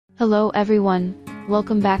Hello everyone,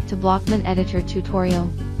 welcome back to Blockman editor tutorial.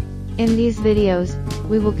 In these videos,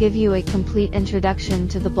 we will give you a complete introduction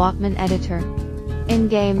to the Blockman editor. In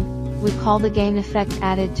game, we call the gain effect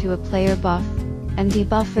added to a player buff, and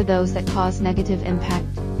debuff for those that cause negative impact.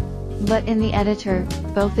 But in the editor,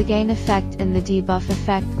 both the gain effect and the debuff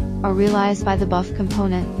effect are realized by the buff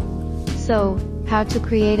component. So, how to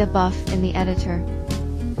create a buff in the editor?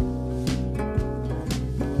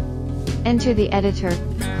 Enter the editor,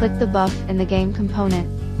 click the buff in the game component,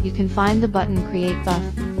 you can find the button Create Buff.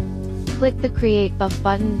 Click the Create Buff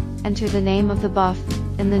button, enter the name of the buff,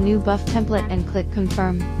 in the new buff template and click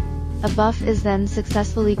Confirm. A buff is then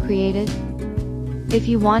successfully created. If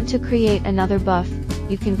you want to create another buff,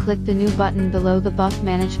 you can click the new button below the buff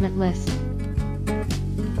management list.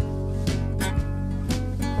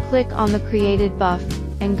 Click on the created buff,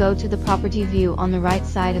 and go to the property view on the right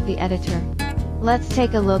side of the editor. Let's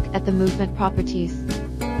take a look at the movement properties.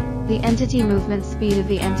 The entity movement speed of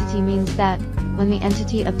the entity means that, when the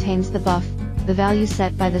entity obtains the buff, the value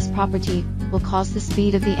set by this property will cause the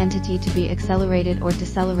speed of the entity to be accelerated or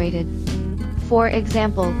decelerated. For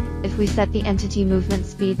example, if we set the entity movement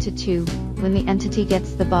speed to 2, when the entity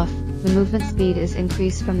gets the buff, the movement speed is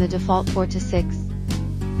increased from the default 4 to 6.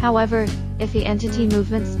 However, if the entity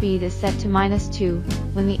movement speed is set to -2,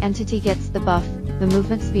 when the entity gets the buff, the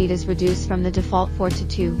movement speed is reduced from the default 4 to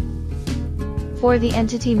 2. For the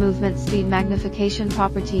entity movement speed magnification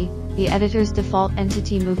property, the editor's default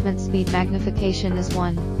entity movement speed magnification is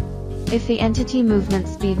 1. If the entity movement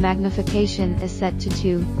speed magnification is set to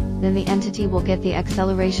 2, then the entity will get the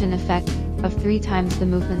acceleration effect of 3 times the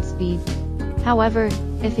movement speed. However,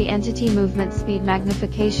 if the entity movement speed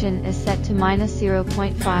magnification is set to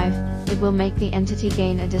 -0.5, it will make the entity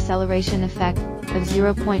gain a deceleration effect of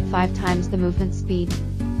 0.5 times the movement speed.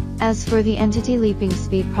 As for the entity leaping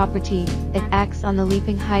speed property, it acts on the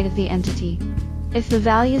leaping height of the entity. If the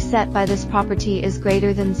value set by this property is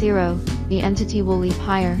greater than 0, the entity will leap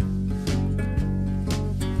higher.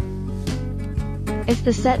 If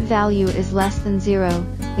the set value is less than 0,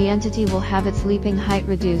 the entity will have its leaping height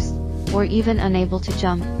reduced, or even unable to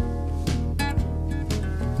jump.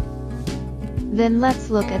 Then let's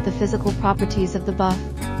look at the physical properties of the buff.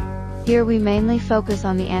 Here we mainly focus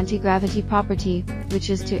on the anti-gravity property, which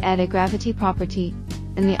is to add a gravity property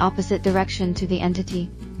in the opposite direction to the entity.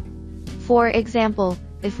 For example,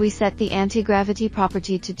 if we set the anti-gravity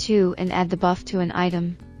property to 2 and add the buff to an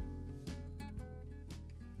item.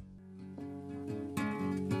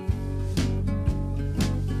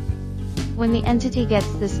 When the entity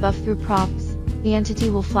gets this buff through props, the entity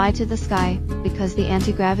will fly to the sky, because the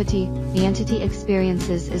anti-gravity the entity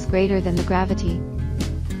experiences is greater than the gravity.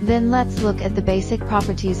 Then let's look at the basic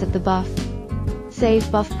properties of the buff.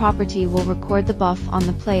 Save buff property will record the buff on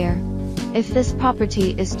the player. If this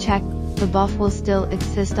property is checked, the buff will still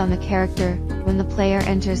exist on the character when the player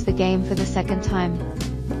enters the game for the second time.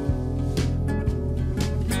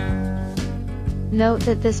 Note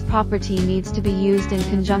that this property needs to be used in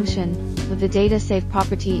conjunction with the data save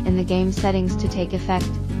property in the game settings to take effect.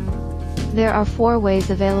 There are 4 ways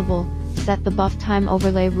available to set the buff time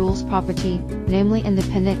overlay rules property, namely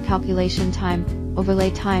independent calculation time,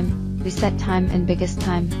 overlay time, reset time and biggest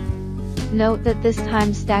time. Note that this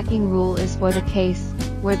time stacking rule is for the case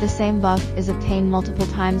where the same buff is obtained multiple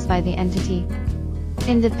times by the entity.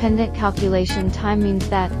 Independent calculation time means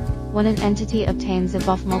that, when an entity obtains a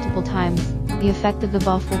buff multiple times, the effect of the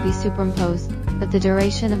buff will be superimposed, but the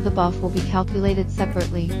duration of the buff will be calculated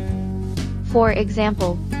separately. For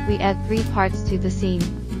example, we add 3 parts to the scene.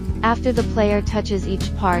 After the player touches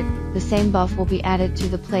each part, the same buff will be added to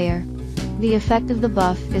the player. The effect of the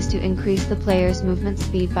buff is to increase the player's movement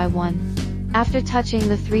speed by 1. After touching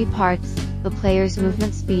the 3 parts, the player's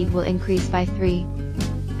movement speed will increase by 3.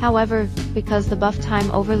 However, because the buff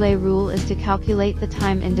time overlay rule is to calculate the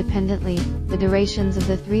time independently, the durations of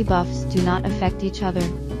the 3 buffs do not affect each other.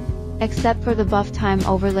 Except for the buff time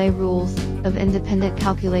overlay rules of independent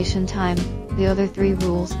calculation time, the other 3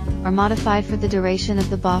 rules are modified for the duration of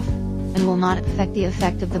the buff, and will not affect the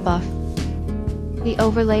effect of the buff. The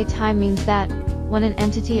overlay time means that, when an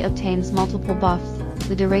entity obtains multiple buffs,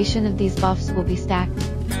 the duration of these buffs will be stacked.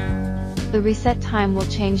 The reset time will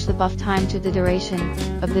change the buff time to the duration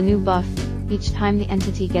of the new buff, each time the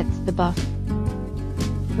entity gets the buff.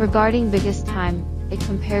 Regarding biggest time, it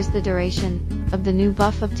compares the duration of the new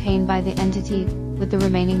buff obtained by the entity with the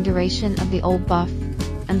remaining duration of the old buff,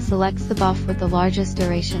 and selects the buff with the largest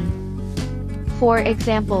duration. For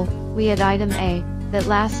example, we add item A that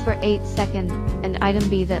lasts for 8 seconds, and item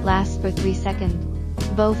B that lasts for 3 seconds.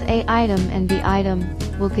 Both A item and B item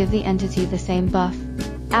will give the entity the same buff.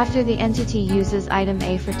 After the entity uses item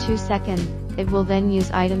A for 2 seconds, it will then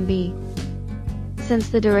use item B. Since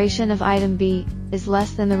the duration of item B is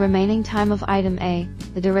less than the remaining time of item A,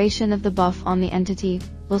 the duration of the buff on the entity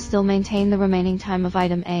will still maintain the remaining time of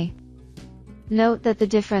item A. Note that the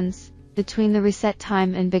difference between the reset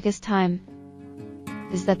time and biggest time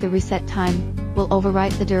is that the reset time will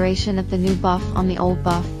overwrite the duration of the new buff on the old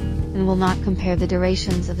buff, and will not compare the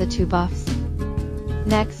durations of the two buffs.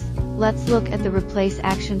 Next, let's look at the replace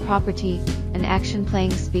action property and action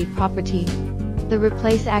playing speed property. The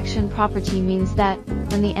replace action property means that,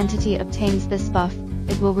 when the entity obtains this buff,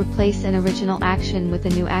 it will replace an original action with a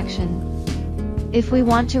new action. If we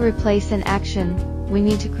want to replace an action, we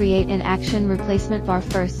need to create an action replacement bar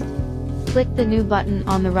first. Click the new button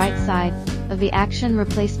on the right side of the action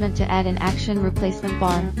replacement to add an action replacement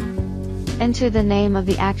bar. Enter the name of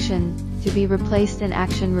the action to be replaced in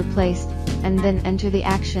action replaced, and then enter the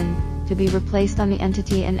action to be replaced on the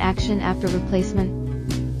entity in action after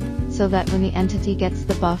replacement, so that when the entity gets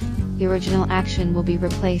the buff, the original action will be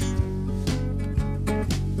replaced.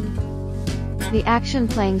 The action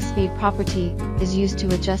playing speed property is used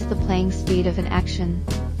to adjust the playing speed of an action.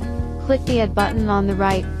 Click the Add button on the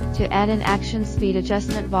right to add an action speed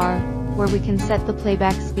adjustment bar, where we can set the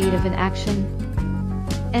playback speed of an action.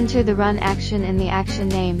 Enter the run action in the action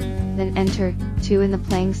name, then enter 2 in the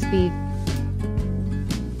playing speed,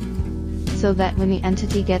 so that when the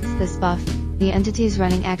entity gets this buff, the entity's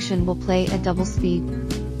running action will play at double speed.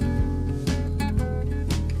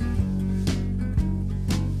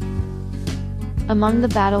 Among the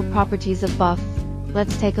battle properties of buff,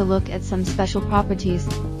 let's take a look at some special properties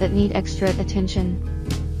that need extra attention.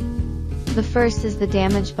 The first is the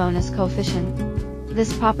damage bonus coefficient.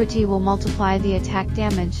 This property will multiply the attack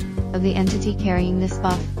damage of the entity carrying this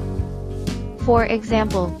buff. For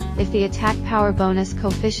example, if the attack power bonus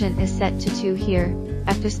coefficient is set to 2 here,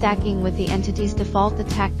 after stacking with the entity's default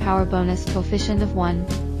attack power bonus coefficient of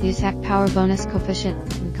 1, the attack power bonus coefficient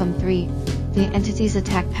will become 3. The entity's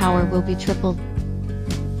attack power will be tripled.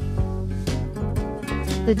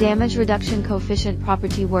 The damage reduction coefficient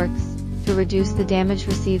property works to reduce the damage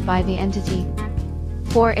received by the entity.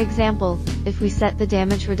 For example, if we set the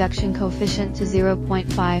damage reduction coefficient to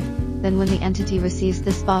 0.5, then when the entity receives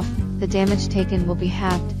this buff, the damage taken will be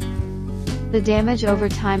halved. The damage over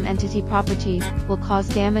time entity property will cause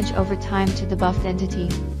damage over time to the buffed entity.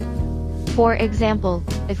 For example,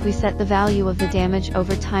 if we set the value of the damage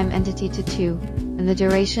over time entity to 2, and the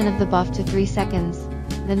duration of the buff to 3 seconds,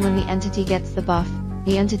 then when the entity gets the buff,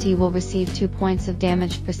 the entity will receive 2 points of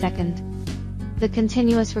damage per second. The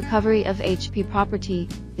continuous recovery of HP property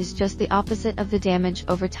is just the opposite of the damage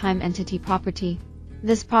over time entity property.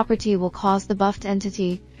 This property will cause the buffed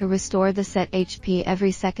entity to restore the set HP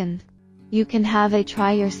every second. You can have a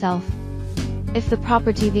try yourself. If the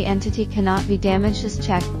property the entity cannot be damaged is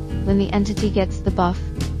checked, when the entity gets the buff,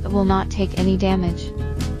 it will not take any damage.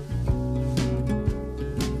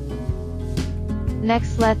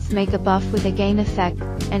 Next, let's make a buff with a gain effect,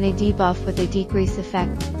 and a debuff with a decrease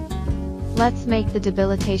effect. Let's make the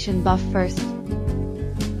debilitation buff first.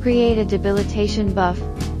 Create a debilitation buff.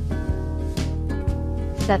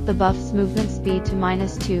 Set the buff's movement speed to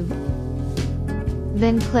 -2.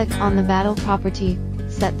 Then click on the battle property,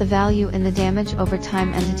 set the value in the damage over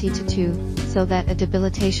time entity to 2, so that a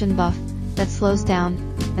debilitation buff that slows down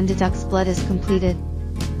and deducts blood is completed.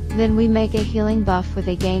 Then we make a healing buff with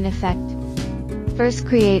a gain effect. First,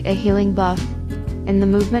 create a healing buff. In the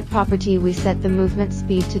movement property we set the movement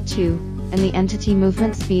speed to 2, and the entity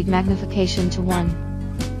movement speed magnification to 1.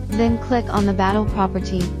 Then click on the battle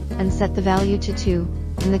property, and set the value to 2,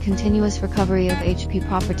 and the continuous recovery of HP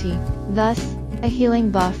property. Thus, a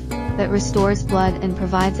healing buff that restores blood and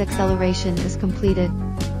provides acceleration is completed.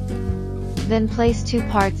 Then place 2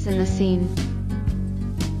 parts in the scene,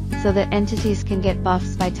 so that entities can get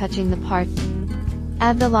buffs by touching the parts.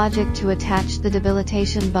 Add the logic to attach the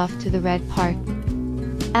debilitation buff to the red part.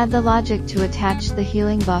 Add the logic to attach the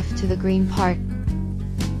healing buff to the green part.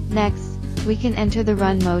 Next, we can enter the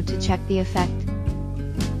run mode to check the effect.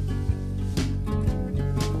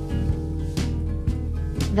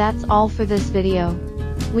 That's all for this video.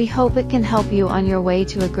 We hope it can help you on your way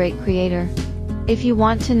to a great creator. If you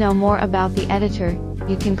want to know more about the editor,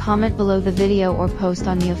 you can comment below the video or post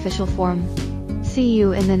on the official forum. See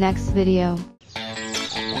you in the next video.